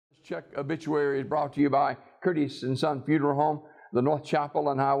Check Obituary is brought to you by Curtis and Son Funeral Home, the North Chapel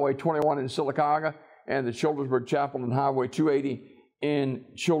on Highway 21 in Sylacauga, and the Childersburg Chapel on Highway 280 in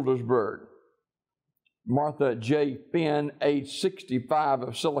Childersburg. Martha J. Finn, age 65, of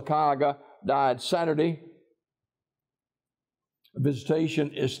Sylacauga, died Saturday.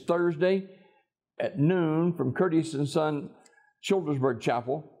 Visitation is Thursday at noon from Curtis and Son Childersburg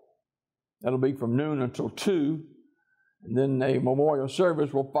Chapel. That'll be from noon until 2. And then a memorial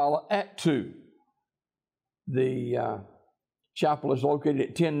service will follow at 2. The chapel is located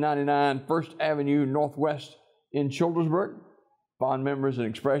at 1099 First Avenue Northwest in Childersburg. Fond memories and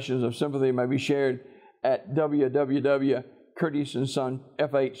expressions of sympathy may be shared at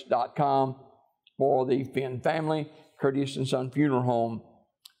www.curtisandsonfh.com for the Finn family. Curtis and Son Funeral Home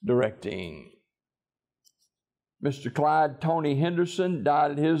directing. Mr. Clyde Tony Henderson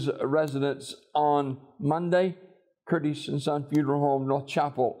died at his residence on Monday. Curtis and Son Funeral Home, North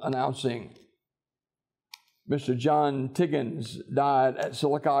Chapel, announcing. Mr. John Tiggins died at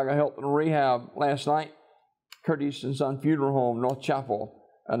Sylacauga Health and Rehab last night. Curtis and Son Funeral Home, North Chapel,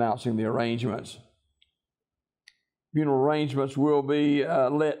 announcing the arrangements. Funeral arrangements will be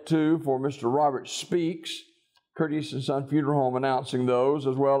let to for Mr. Robert Speaks. Curtis and Son Funeral Home announcing those,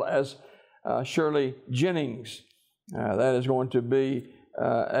 as well as Shirley Jennings. That is going to be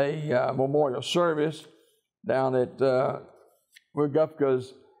a memorial service down at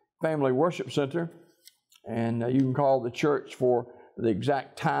Wigufka's Family Worship Center. And you can call the church for the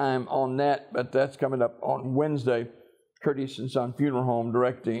exact time on that, but that's coming up on Wednesday. Curtis and Son Funeral Home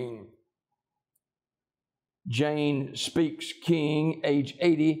directing. Jane Speaks King, age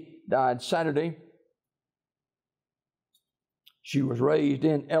 80, died Saturday. She was raised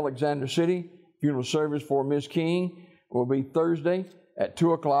in Alexander City. Funeral service for Ms. King will be Thursday at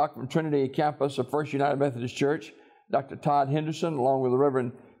 2 o'clock from Trinity campus of First United Methodist Church. Dr. Todd Henderson, along with the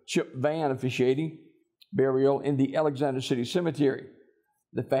Reverend Chip Van, officiating. Burial in the Alexander City Cemetery.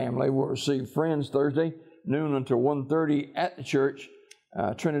 The family will receive friends Thursday, noon until 1:30 at the church,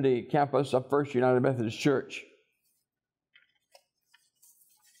 Trinity campus of First United Methodist Church.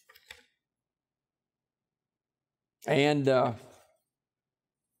 And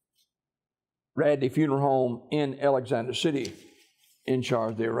Radley Funeral Home in Alexander City in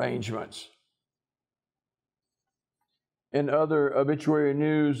charge of the arrangements. In other obituary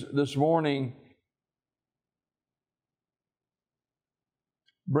news this morning,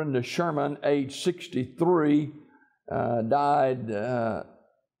 Brenda Sherman, age 63, died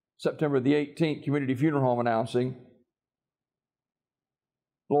September the 18th, Community Funeral Home announcing.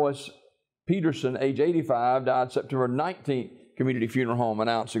 Lois Peterson, age 85, died September 19th, Community Funeral Home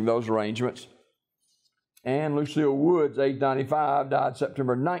announcing those arrangements. And Lucille Woods, age 95, died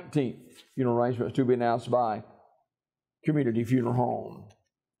September 19th. Funeral arrangements to be announced by Community Funeral Home.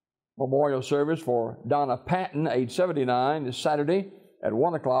 Memorial service for Donna Patton, age 79, is Saturday at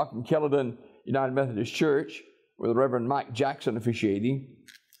 1 o'clock from Kelladon United Methodist Church, with the Reverend Mike Jackson officiating.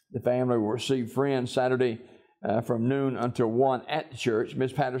 The family will receive friends Saturday from noon until 1 at the church.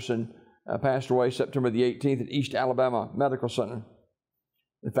 Ms. Patterson passed away September the 18th at East Alabama Medical Center.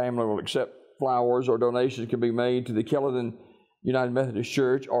 The family will accept flowers or donations can be made to the Kelladon United Methodist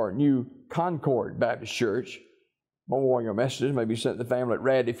Church or New Concord Baptist Church. Memorial messages may be sent to the family at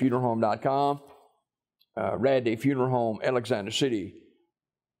radleyfuneralhome.com. Radley Funeral Home, Alexander City,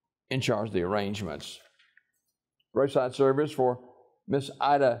 in charge of the arrangements. Roadside service for Miss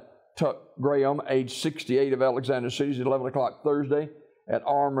Ida Tuck Graham, age 68, of Alexander City, is at 11 o'clock Thursday at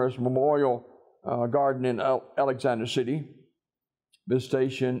Armour's Memorial Garden in Alexander City.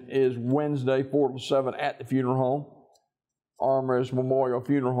 Visitation is Wednesday, 4 to 7 at the funeral home. Armour's Memorial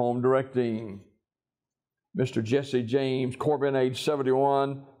Funeral Home directing. Mr. Jesse James Corbin, age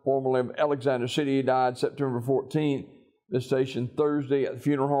 71, formerly of Alexander City, died September 14th. Visitation Thursday at the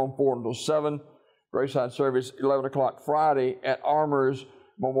funeral home, 4 until 7. Graveside service, 11 o'clock Friday at Armour's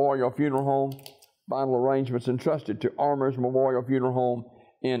Memorial Funeral Home. Final arrangements entrusted to Armour's Memorial Funeral Home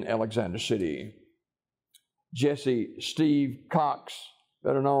in Alexander City. Jesse Steve Cox,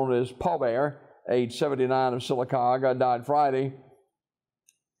 better known as Paul Bear, age 79, of Sylacauga, died Friday.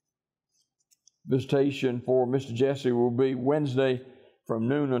 Visitation for Mr. Jesse will be Wednesday from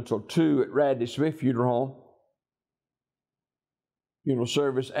noon until 2 at Radley Smith Funeral Home. Funeral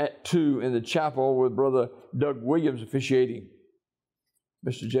service at 2 in the chapel with Brother Doug Williams officiating.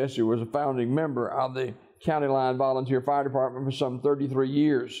 Mr. Jesse was a founding member of the County Line Volunteer Fire Department for some 33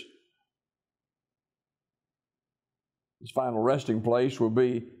 years. His final resting place will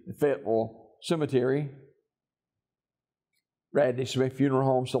be the Fayetteville Cemetery. Radley Smith Funeral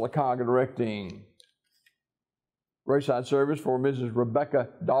Home, Sylacauga directing. Graveside service for Mrs. Rebecca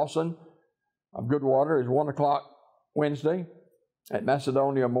Dawson of Goodwater is 1 o'clock Wednesday at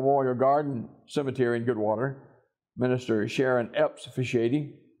Macedonia Memorial Garden Cemetery in Goodwater. Minister Sharon Epps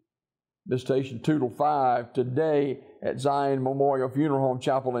officiating. Visitation 2 to 5 today at Zion Memorial Funeral Home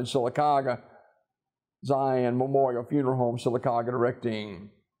Chapel in Sylacauga. Zion Memorial Funeral Home, Sylacauga, directing.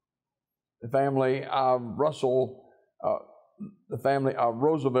 The family of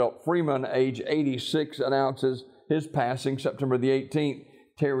Roosevelt Freeman, age 86, announces his passing September the 18th.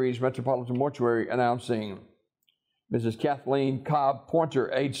 Terry's Metropolitan Mortuary announcing. Mrs. Kathleen Cobb Pointer,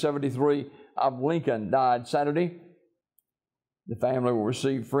 age 73, of Lincoln, died Saturday. The family will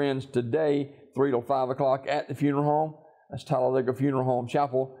receive friends today, 3 to 5 o'clock at the funeral home. That's Talladega Funeral Home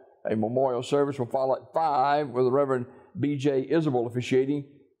Chapel. A memorial service will follow at 5 with the Reverend B.J. Isabel officiating.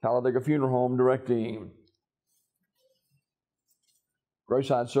 Talladega Funeral Home directing.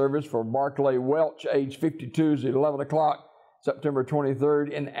 Graveside service for Barclay Welch, age 52, is at 11 o'clock, September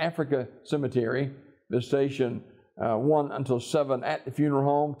 23rd, in Africa Cemetery. Visitation 1 until 7 at the funeral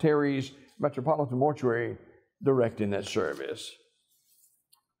home. Terry's Metropolitan Mortuary directing that service.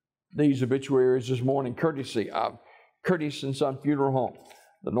 These obituaries this morning, courtesy of Curtis and Son Funeral Home,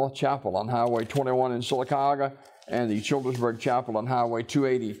 the North Chapel on Highway 21 in Sylacauga, and the Childersburg Chapel on Highway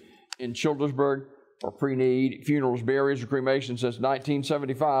 280 in Childersburg. For pre-need funerals, burials, or cremation since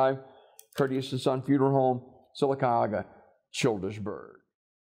 1975, Curtis and Son Funeral Home, Sylacauga, Childersburg.